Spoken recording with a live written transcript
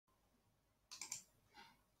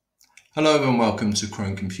Hello and welcome to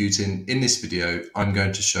Chrome Computing. In this video, I'm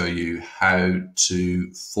going to show you how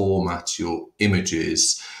to format your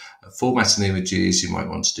images. Formatting images you might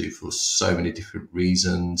want to do for so many different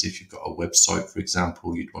reasons. If you've got a website, for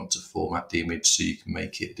example, you'd want to format the image so you can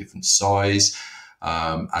make it a different size,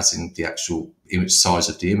 as in the actual image size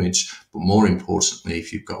of the image. But more importantly,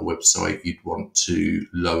 if you've got a website, you'd want to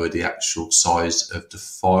lower the actual size of the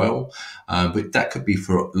file. But that could be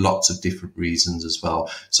for lots of different reasons as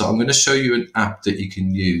well. So I'm going to show you an app that you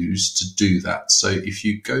can use to do that. So if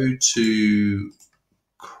you go to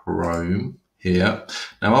Chrome here,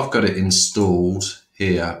 now I've got it installed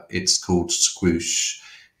here. It's called Squoosh.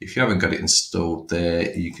 If you haven't got it installed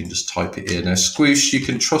there, you can just type it in. Now, Squoosh, you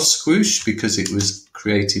can trust Squoosh because it was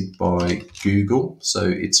created by Google, so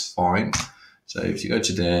it's fine. So if you go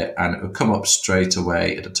to there, and it will come up straight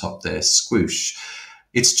away at the top there, Squoosh.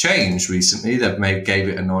 It's changed recently. They've gave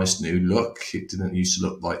it a nice new look. It didn't used to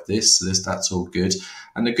look like this, so that's all good.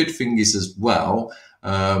 And the good thing is as well,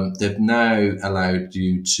 they've now allowed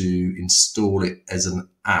you to install it as an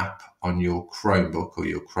app on your Chromebook or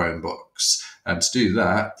your Chromebooks. And to do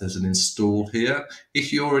that, there's an install here.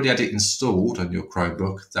 If you already had it installed on your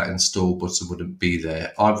Chromebook, that install button wouldn't be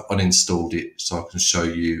there. I've uninstalled it so I can show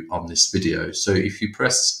you on this video. So if you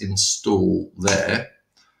press install there,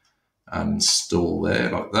 and install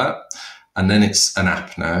there like that, and then it's an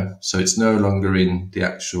app now. So it's no longer in the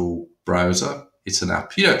actual browser, it's an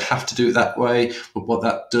app. You don't have to do it that way, but what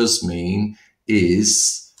that does mean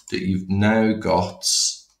is that you've now got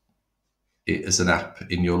it as an app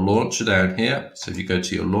in your launcher down here. So if you go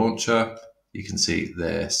to your launcher, you can see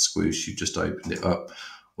there, Squoosh, you've just opened it up.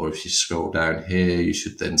 Or if you scroll down here, you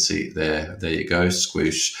should then see it there. There you go,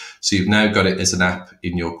 Squoosh. So you've now got it as an app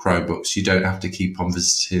in your Chromebooks. You don't have to keep on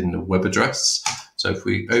visiting the web address. So if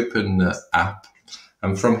we open the app,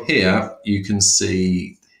 and from here, you can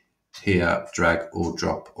see here, drag or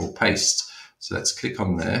drop or paste. So let's click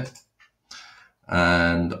on there.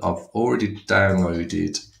 And I've already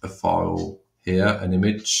downloaded a file here, an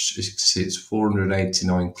image. As you can see, it's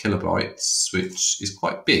 489 kilobytes, which is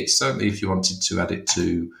quite big. Certainly if you wanted to add it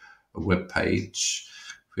to a web page.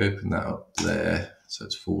 If we open that up there, so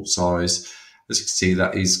it's full size. As you can see,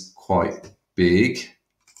 that is quite big.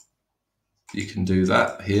 You can do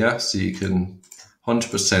that here. So you can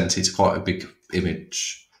 100%, it's quite a big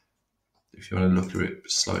image. If you want to look at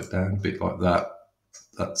it, slow it down a bit like that.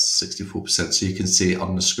 That's 64%, so you can see it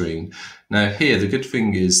on the screen. Now here, the good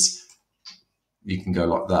thing is you can go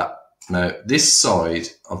like that. Now this side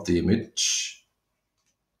of the image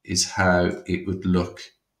is how it would look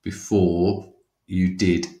before you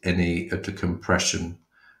did any of the compression,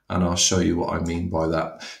 and I'll show you what I mean by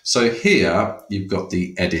that. So here you've got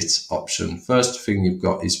the edit option. First thing you've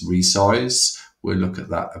got is resize. We'll look at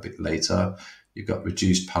that a bit later. You've got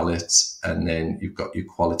reduced palette, and then you've got your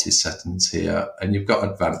quality settings here, and you've got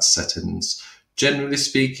advanced settings. Generally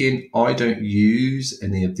speaking, I don't use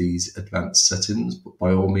any of these advanced settings, but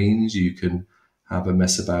by all means, you can have a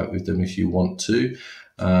mess about with them if you want to.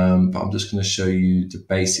 But I'm just going to show you the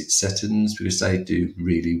basic settings because they do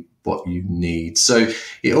really what you need. So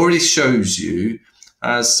it already shows you,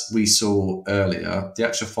 as we saw earlier, the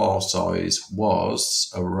actual file size was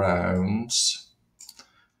around,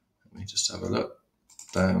 let me just have a look,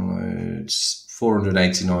 downloads,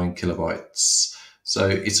 489 kilobytes. So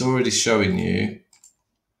it's already showing you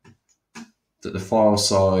that the file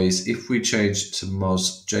size, if we change it to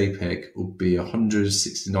Mos JPEG, will be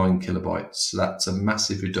 169 kilobytes. So that's a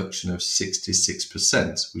massive reduction of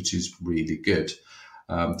 66%, which is really good.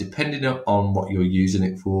 Depending on what you're using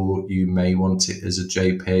it for, you may want it as a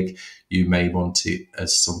JPEG, you may want it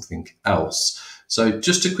as something else. So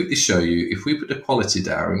just to quickly show you, if we put the quality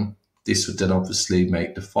down, this would then obviously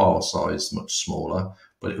make the file size much smaller,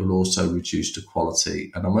 but it will also reduce the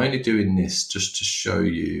quality. And I'm only doing this just to show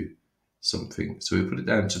you something. So we put it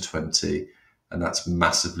down to 20, and that's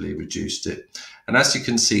massively reduced it. And as you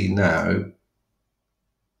can see now,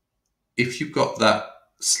 if you've got that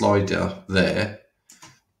slider there,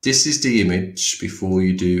 this is the image before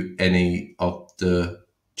you do any of the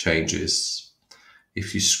changes.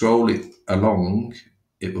 If you scroll it along,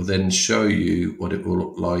 it will then show you what it will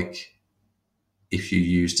look like if you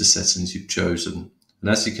use the settings you've chosen. And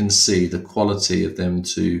as you can see, the quality of them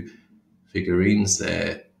two figurines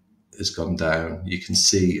there has gone down. You can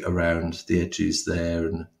see around the edges there,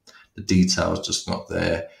 and the detail's just not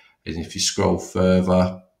there. And if you scroll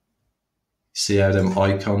further, see how them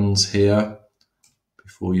icons here,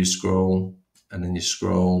 before you scroll, and then you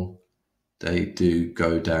scroll, they do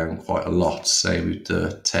go down quite a lot, say with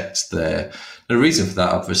the text there. The reason for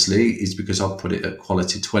that, obviously, is because I've put it at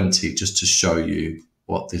quality 20 just to show you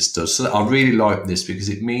what this does. So I really like this because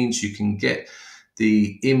it means you can get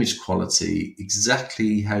the image quality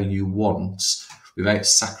exactly how you want without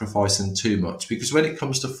sacrificing too much. Because when it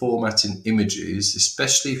comes to formatting images,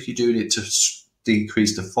 especially if you're doing it to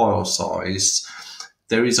decrease the file size,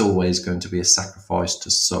 there is always going to be a sacrifice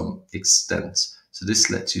to some extent. So this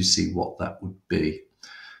lets you see what that would be.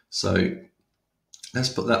 So let's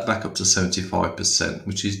put that back up to 75%,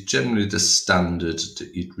 which is generally the standard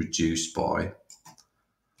that you'd reduce by.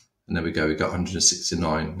 And there we go, we got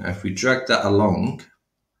 169. Now if we drag that along,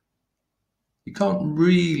 you can't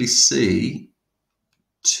really see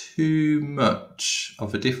too much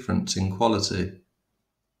of a difference in quality.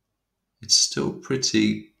 It's still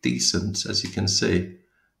pretty decent, as you can see,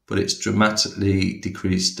 but it's dramatically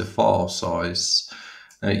decreased the file size.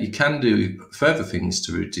 Now you can do further things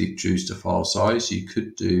to reduce the file size. You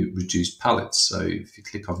could do reduced palettes. So if you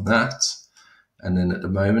click on that, and then at the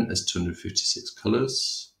moment there's 256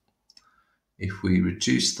 colors. If we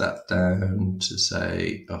reduce that down to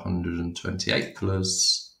say 128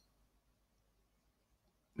 colors,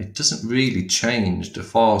 it doesn't really change the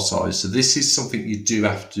file size. So this is something you do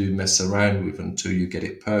have to mess around with until you get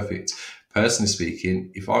it perfect. Personally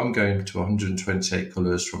speaking, if I'm going to 128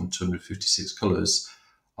 colors from 256 colors,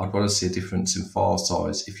 I'd want to see a difference in file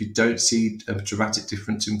size. If you don't see a dramatic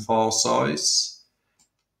difference in file size,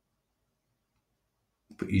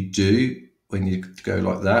 but you do when you go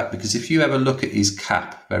like that, because if you have a look at his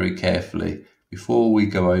cap very carefully, before we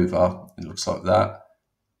go over, it looks like that.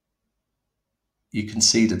 You can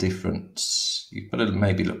see the difference. You've got to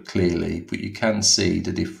maybe look clearly, but you can see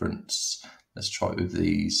the difference. Let's try it with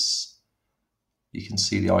these. You can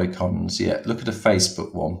see the icons. Yeah, look at the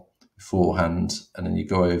Facebook one beforehand, and then you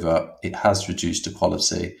go over, it has reduced the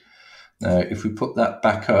quality. Now, if we put that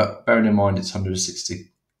back up, bearing in mind it's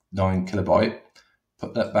 169 kilobyte,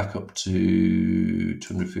 put that back up to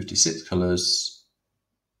 256 colors,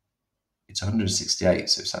 it's 168,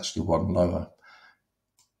 so it's actually one lower.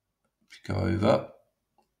 If you go over,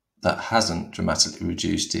 that hasn't dramatically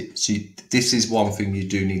reduced it. So this is one thing you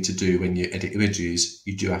do need to do when you edit images.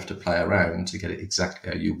 You do have to play around to get it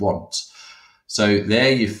exactly how you want. So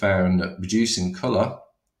there you found that reducing color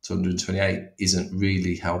to 128 isn't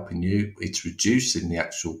really helping you. It's reducing the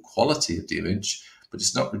actual quality of the image, but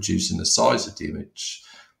it's not reducing the size of the image.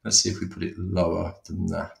 Let's see if we put it lower than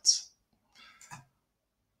that.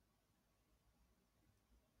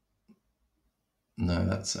 No,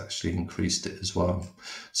 that's actually increased it as well.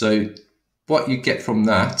 So what you get from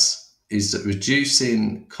that is that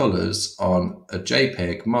reducing colors on a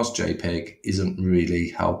JPEG, Mos JPEG, isn't really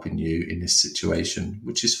helping you in this situation,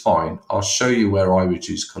 which is fine. I'll show you where I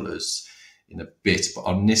reduce colors in a bit, but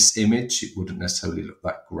on this image, it wouldn't necessarily look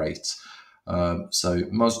that great. So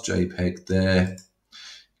Mos JPEG there,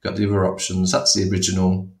 you've got the other options. That's the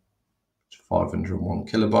original, 501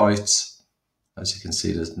 kilobyte. As you can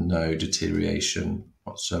see, there's no deterioration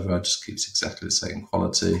whatsoever. It just keeps exactly the same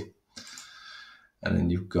quality. And then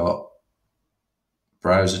you've got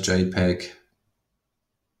browser JPEG.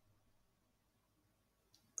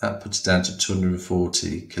 That puts it down to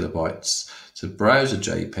 240 kilobytes. So browser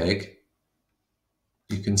JPEG,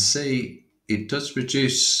 you can see it does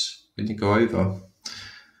reduce when you go over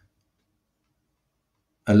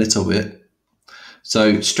a little bit.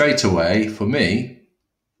 So straight away, for me,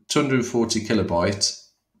 240 kilobyte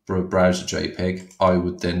for a browser JPEG, I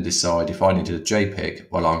would then decide if I needed a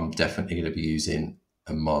JPEG, well, I'm definitely going to be using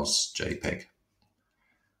a Mos JPEG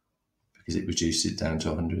because it reduces it down to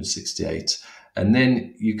 168. And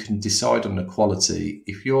then you can decide on the quality.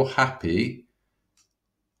 If you're happy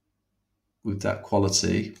with that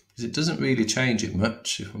quality, because it doesn't really change it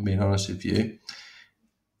much, if I'm being honest with you.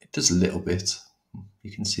 It does a little bit.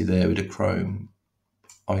 You can see there with the Chrome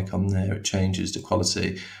icon there, it changes the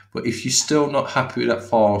quality. But if you're still not happy with that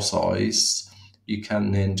file size, you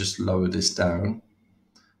can then just lower this down.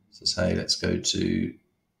 So say, let's go to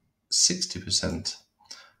 60%,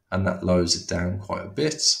 and that lowers it down quite a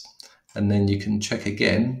bit. And then you can check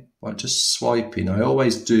again by just swiping. I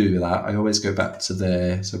always do that. I always go back to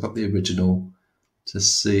there. So I've got the original to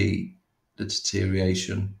see the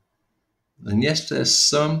deterioration. And yes, there's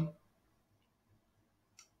some,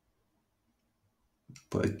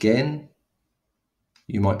 but again,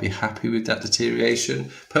 you might be happy with that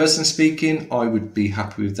deterioration. Personally speaking, I would be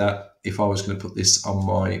happy with that if I was going to put this on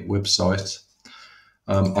my website.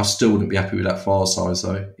 I still wouldn't be happy with that file size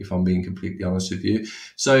though, if I'm being completely honest with you.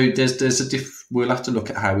 So we'll have to look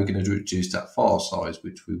at how we're going to reduce that file size,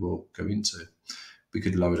 which we will go into. We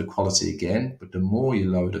could lower the quality again, but the more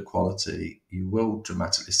you lower the quality, you will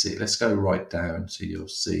dramatically see it. Let's go right down so you'll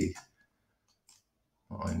see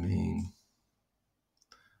what I mean.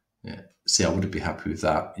 see, I wouldn't be happy with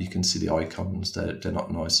that. You can see the icons, they're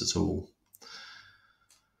not nice at all.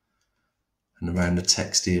 And around the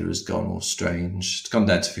text here has gone all strange. It's gone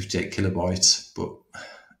down to 58 kilobytes, but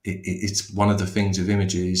it's one of the things with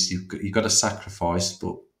images, you've got to sacrifice,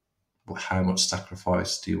 but how much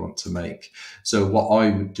sacrifice do you want to make? So what I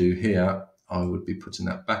would do here, I would be putting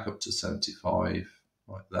that back up to 75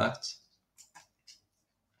 like that.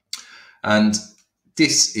 And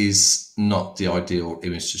this is not the ideal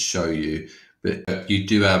image to show you, but you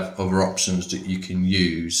do have other options that you can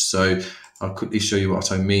use. So I'll quickly show you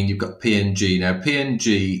what I mean. You've got PNG. Now,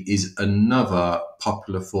 PNG is another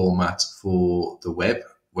popular format for the web.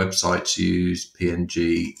 Websites use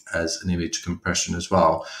PNG as an image compression as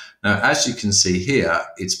well. Now, as you can see here,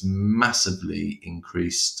 it's massively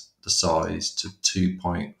increased the size to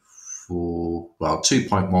 2.14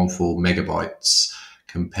 megabytes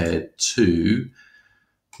compared to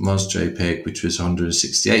MozJPEG, which was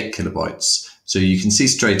 168 kilobytes. So you can see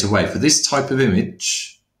straight away for this type of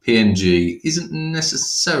image, PNG isn't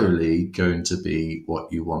necessarily going to be what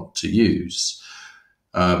you want to use.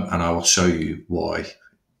 And I will show you why.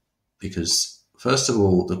 Because first of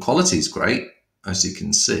all, the quality is great, as you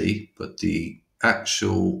can see, but the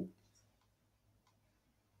actual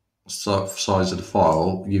size of the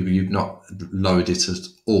file, you've not lowered it at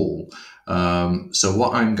all. So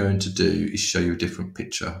what I'm going to do is show you a different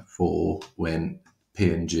picture for when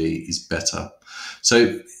PNG is better.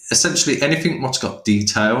 So essentially anything what's got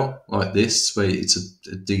detail like this, where it's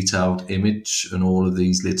a detailed image and all of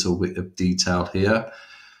these little bit of detail here,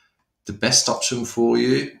 the best option for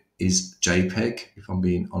you is JPEG, if I'm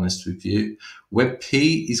being honest with you.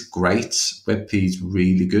 WebP is great. WebP is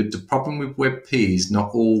really good. The problem with WebP is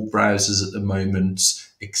not all browsers at the moment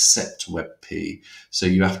accept WebP. So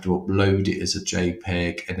you have to upload it as a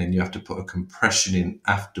JPEG, and then you have to put a compression in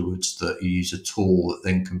afterwards that you use a tool that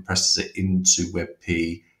then compresses it into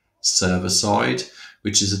WebP server side,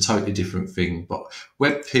 which is a totally different thing. But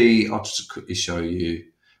WebP, I'll just quickly show you.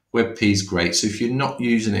 WebP is great. So if you're not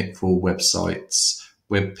using it for websites,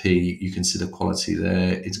 WebP, you can see the quality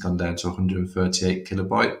there. It's gone down to 138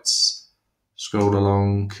 kilobytes. Scroll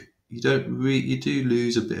along. You do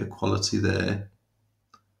lose a bit of quality there.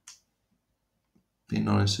 Being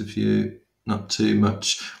honest with you, not too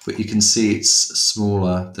much, but you can see it's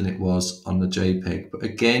smaller than it was on the JPEG. But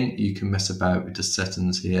again, you can mess about with the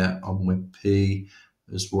settings here on WebP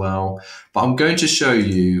as well. But I'm going to show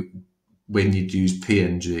you when you'd use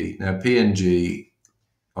PNG. Now, PNG,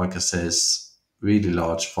 like I says, really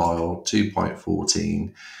large file,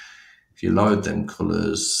 2.14. If you load them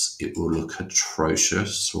colors, it will look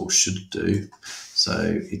atrocious, or should do.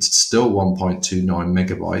 So it's still 1.29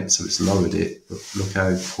 megabytes, so it's lowered it, but look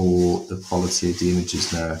how poor the quality of the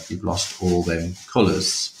images now. You've lost all them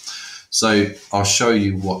colors. So I'll show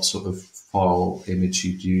you what sort of file image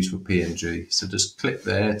you'd use for PNG. So just click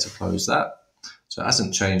there to close that. So it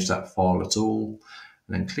hasn't changed that file at all.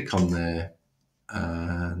 And then click on there,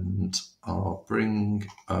 and I'll bring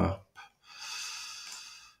up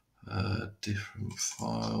a different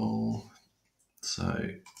file. So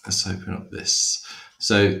let's open up this.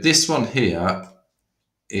 So this one here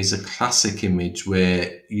is a classic image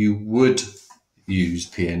where you would use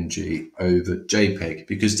PNG over JPEG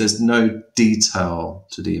because there's no detail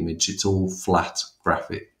to the image. It's all flat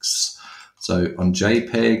graphics. So on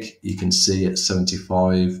JPEG, you can see at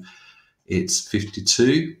 75, it's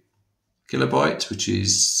 52 kilobytes, which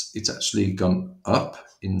is, it's actually gone up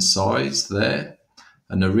in size there.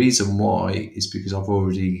 And the reason why is because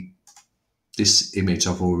this image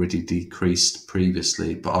I've already decreased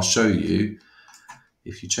previously, but I'll show you.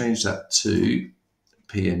 If you change that to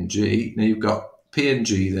PNG, now you've got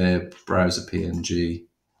PNG there, browser PNG,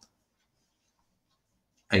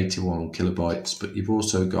 81 kilobytes, but you've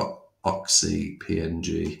also got Oxy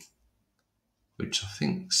PNG, which I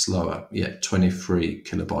think slower, yeah, 23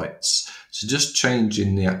 kilobytes. So just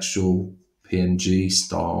changing the actual PNG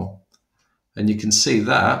style, and you can see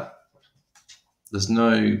that there's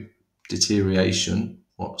no deterioration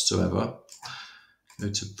whatsoever. Go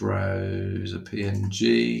to browse a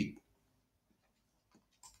PNG,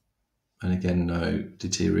 and again, no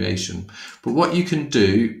deterioration. But what you can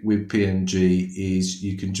do with PNG is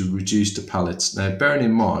you can reduce the palettes. Now, bearing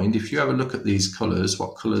in mind, if you have a look at these colors,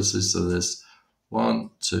 what colors is there? There's 1,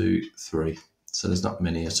 2, 3. So there's not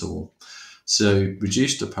many at all. So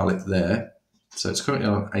reduce the palette there. So it's currently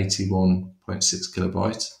on 81.6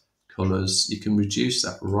 kilobyte colors. You can reduce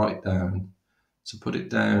that right down. So put it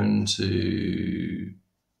down to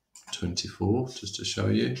 24, just to show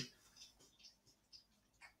you.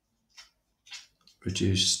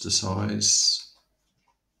 Reduce the size,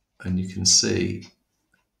 and you can see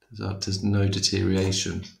There's no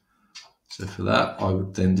deterioration. So for that, I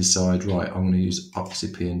would then decide, right, I'm going to use epoxy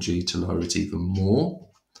PNG to lower it even more,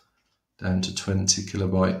 down to 20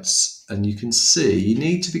 kilobytes. And you can see, you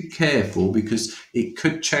need to be careful because it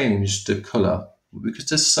could change the color. Because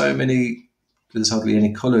there's hardly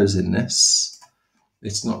any colors in this.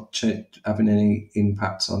 It's not having any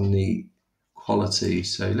impact on the quality.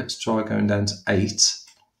 So let's try going down to 8.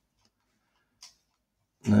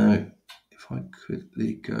 Now, if I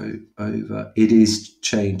quickly go over, it is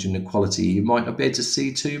changing the quality. You might not be able to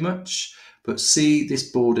see too much, but see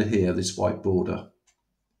this border here, this white border,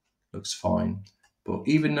 looks fine. But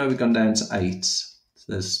even though we've gone down to 8,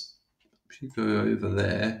 if you go over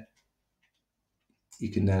there, you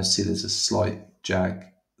can now see there's a slight jag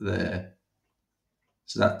there.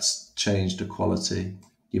 So that's changed the quality.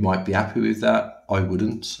 You might be happy with that. I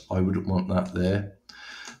wouldn't want that there.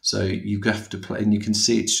 So you have to play, and you can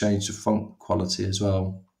see it's changed the font quality as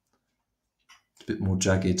well. It's a bit more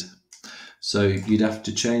jagged. So you'd have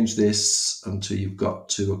to change this until you've got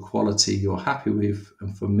to a quality you're happy with.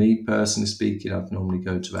 And for me, personally speaking, I'd normally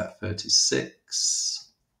go to about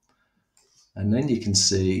 36. And then you can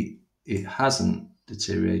see it hasn't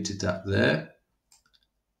deteriorated that there.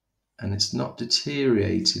 And it's not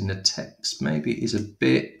deteriorating. The text maybe is a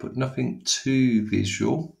bit, but nothing too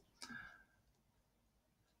visual.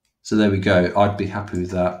 So there we go. I'd be happy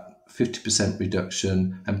with that. 50%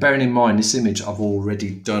 reduction. And bearing in mind, this image I've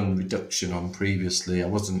already done reduction on previously. I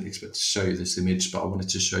wasn't expecting to show you this image, but I wanted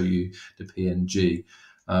to show you the PNG.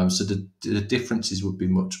 So the differences would be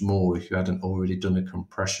much more if you hadn't already done a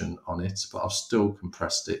compression on it, but I've still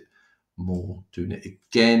compressed it more doing it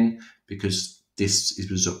again because this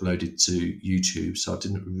was uploaded to YouTube, so I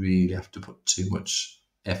didn't really have to put too much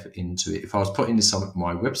effort into it. If I was putting this on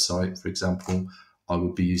my website, for example, I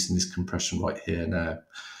would be using this compression right here now.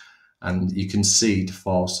 And you can see the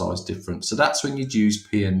file size difference. So that's when you'd use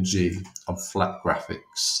PNG on flat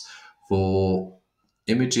graphics. For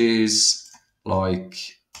images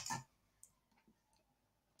like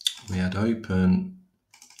we had open,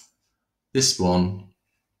 this one,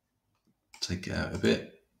 take it out a bit,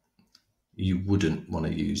 you wouldn't want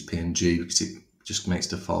to use PNG because it just makes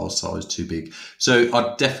the file size too big. So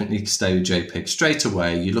I'd definitely stay with JPEG. Straight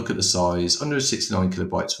away, you look at the size, 169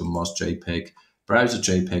 kilobytes for Mos JPEG. Browser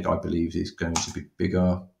JPEG, I believe, is going to be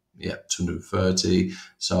bigger. Yeah, 230.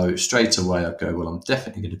 So straight away, I go, well, I'm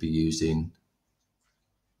definitely going to be using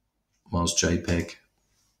Mos JPEG.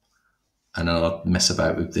 And then I'll mess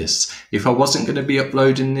about with this. If I wasn't going to be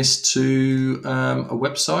uploading this to a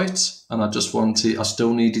website and I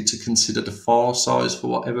still needed to consider the file size for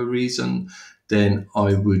whatever reason, then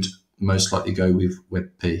I would most likely go with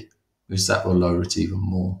WebP, because that will lower it even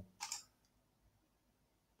more.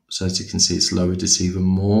 So as you can see, it's lowered it even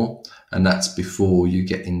more. And that's before you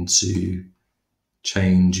get into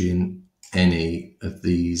changing any of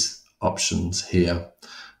these options here.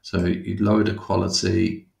 So you lower the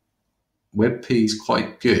quality. WebP is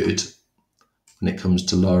quite good when it comes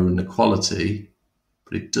to lowering the quality,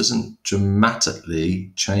 but it doesn't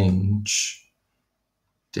dramatically change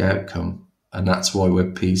the outcome. And that's why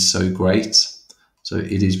WebP is so great. So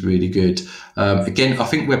it is really good. Again, I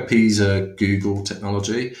think WebP is a Google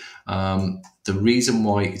technology. The reason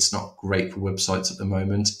why it's not great for websites at the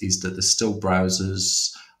moment is that there's still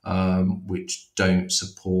browsers which don't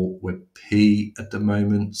support WebP at the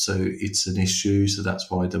moment. So it's an issue. So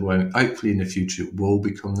that's why they won't. Hopefully in the future it will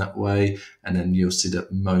become that way. And then you'll see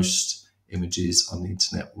that most images on the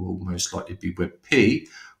internet will most likely be WebP,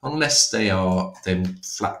 unless they are then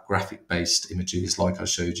flat graphic based images like I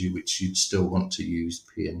showed you, which you'd still want to use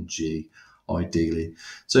PNG ideally.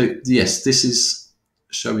 So yes, this is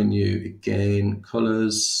showing you again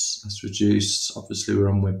colors. Let's reduce. Obviously we're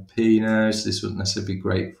on WebP now, so this wouldn't necessarily be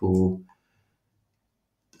great for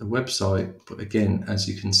the website, but again, as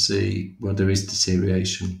you can see, well, there is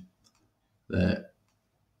deterioration there.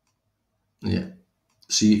 Yeah,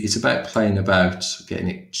 so it's about playing about, getting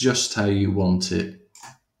it just how you want it,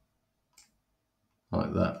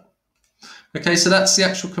 like that. Okay, so that's the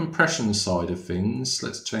actual compression side of things.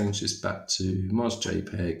 Let's change this back to Mos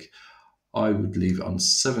JPEG. I would leave it on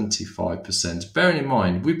 75%. Bearing in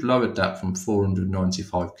mind, we've lowered that from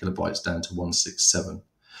 495 kilobytes down to 167.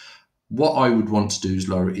 What I would want to do is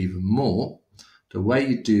lower it even more. The way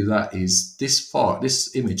you do that is this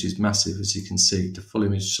image is massive, as you can see. The full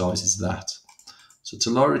image size is that. So to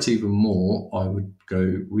lower it even more, I would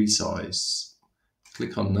go resize.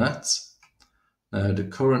 Click on that. Now the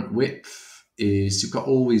current width is, you've got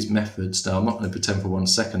all these methods. Now I'm not going to pretend for 1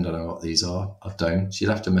 second I know what these are. I don't. So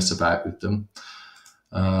you'll have to mess about with them.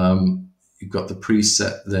 you've got the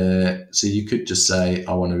preset there. So you could just say,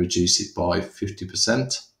 I want to reduce it by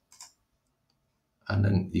 50%. And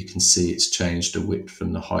then you can see it's changed the width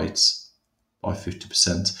and the height by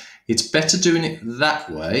 50%. It's better doing it that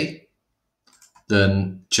way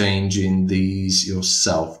than changing these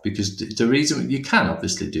yourself, because the reason you can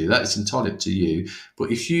obviously do that, it's entirely up to you.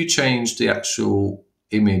 But if you change the actual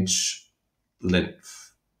image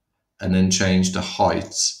length and then change the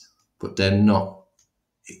height, but they're not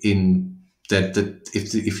in,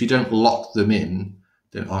 if you don't lock them in,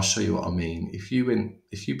 then I'll show you what I mean. If you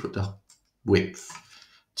put the width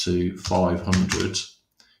to 500,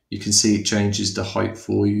 you can see it changes the height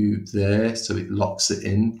for you there, so it locks it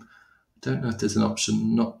in. I don't know if there's an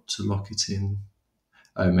option not to lock it in.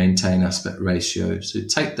 Oh, maintain aspect ratio. So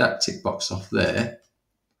take that tick box off there.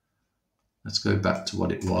 Let's go back to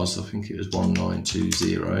what it was. I think it was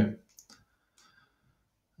 1920.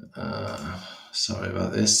 Sorry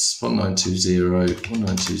about this.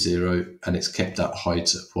 1920, and it's kept that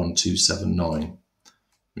height at 1279.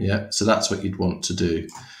 Yeah, so that's what you'd want to do.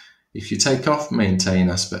 If you take off maintain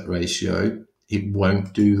aspect ratio, it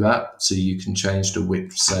won't do that. So you can change the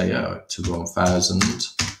width, say, to 1000,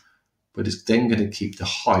 but it's then going to keep the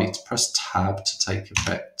height. Press tab to take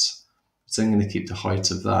effect. It's then going to keep the height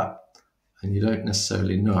of that. And you don't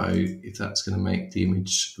necessarily know if that's going to make the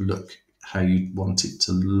image look how you want it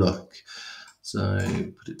to look. So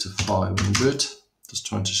put it to 500. Just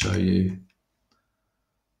trying to show you.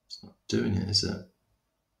 It's not doing it, is it?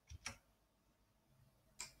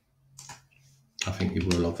 I think you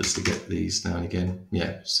will obviously get these now and again.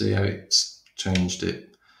 Yeah, see how it's changed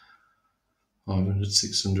it? 500,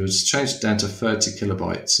 600. It's changed it down to 30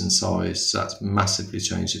 kilobytes in size. So that's massively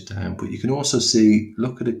changed it down. But you can also see,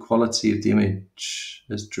 look at the quality of the image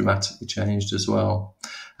has dramatically changed as well.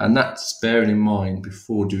 And that's bearing in mind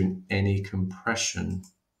before doing any compression.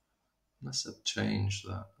 Let's have changed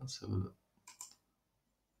that. Let's have a look.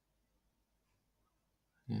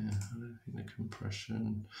 Yeah, I don't think the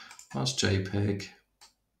compression. That's JPEG.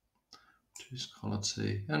 Choose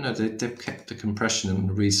quality. Oh no, they've kept the compression and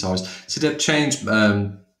the resize. So they've changed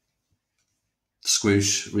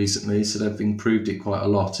Squoosh recently, so they've improved it quite a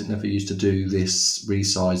lot. It never used to do this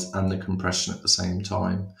resize and the compression at the same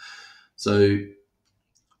time. So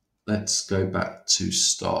let's go back to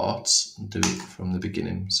start and do it from the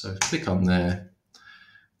beginning. So click on there,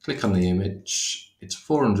 click on the image. It's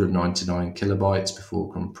 499 kilobytes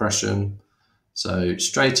before compression. So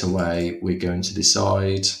straight away, we're going to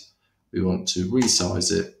decide we want to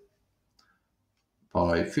resize it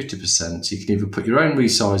by 50%. You can either put your own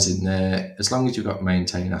resize in there. As long as you've got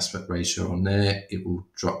maintain aspect ratio on there, it will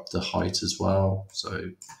drop the height as well.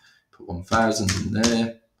 So put 1000 in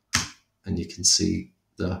there, and you can see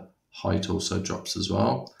the height also drops as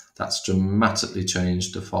well. That's dramatically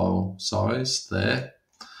changed the file size there.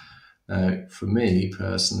 Now, for me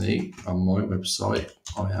personally, on my website,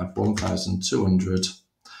 I have 1200,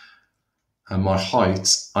 and my height,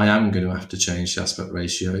 I am going to have to change the aspect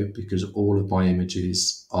ratio because all of my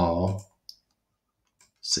images are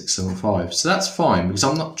 675. So that's fine because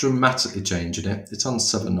I'm not dramatically changing it. It's on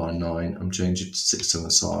 799. I'm changing it to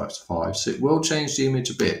 675. So it will change the image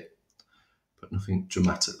a bit, but nothing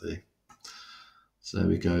dramatically. So there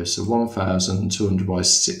we go. So 1200 by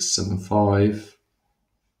 675.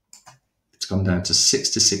 It's gone down to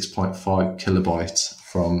 66.5 kilobyte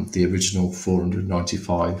from the original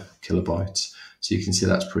 495 kilobytes. So you can see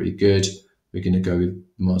that's pretty good. We're going to go with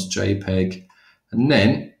Mars JPEG. And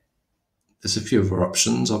then there's a few other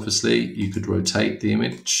options. Obviously, you could rotate the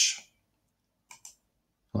image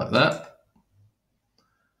like that.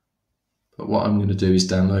 But what I'm going to do is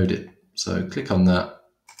download it. So click on that,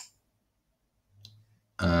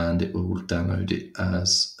 and it will download it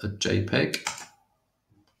as a JPEG.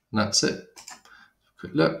 And that's it.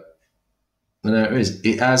 Quick look. And there it is.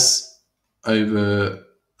 It has has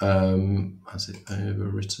it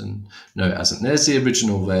overwritten? No, it hasn't. There's the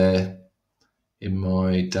original there in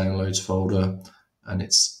my downloads folder, and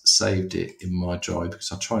it's saved it in my drive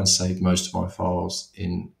because I try and save most of my files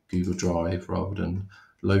in Google Drive rather than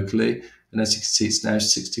locally. And as you can see, it's now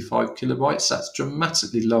 65 kilobytes. That's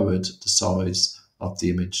dramatically lowered the size of the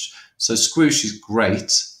image. So Squoosh is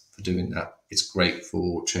great for doing that. It's great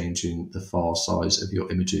for changing the file size of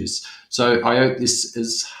your images. So I hope this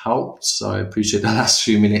has helped. So I appreciate the last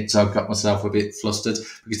few minutes. I've got myself a bit flustered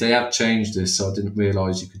because they have changed this. So I didn't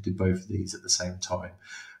realize you could do both of these at the same time.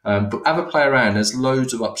 But have a play around. There's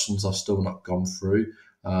loads of options I've still not gone through.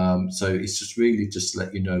 So it's just really just to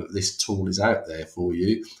let you know that this tool is out there for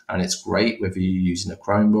you. And it's great whether you're using a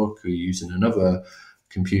Chromebook or you're using another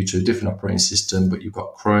computer, a different operating system, but you've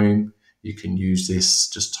got Chrome, You can use this,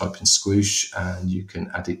 just type in Squoosh and you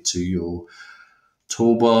can add it to your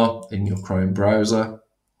toolbar in your Chrome browser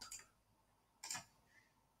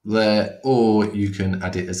there, or you can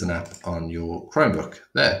add it as an app on your Chromebook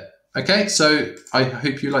there. Okay, so I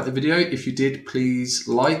hope you liked the video. If you did, please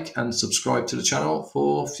like and subscribe to the channel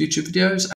for future videos.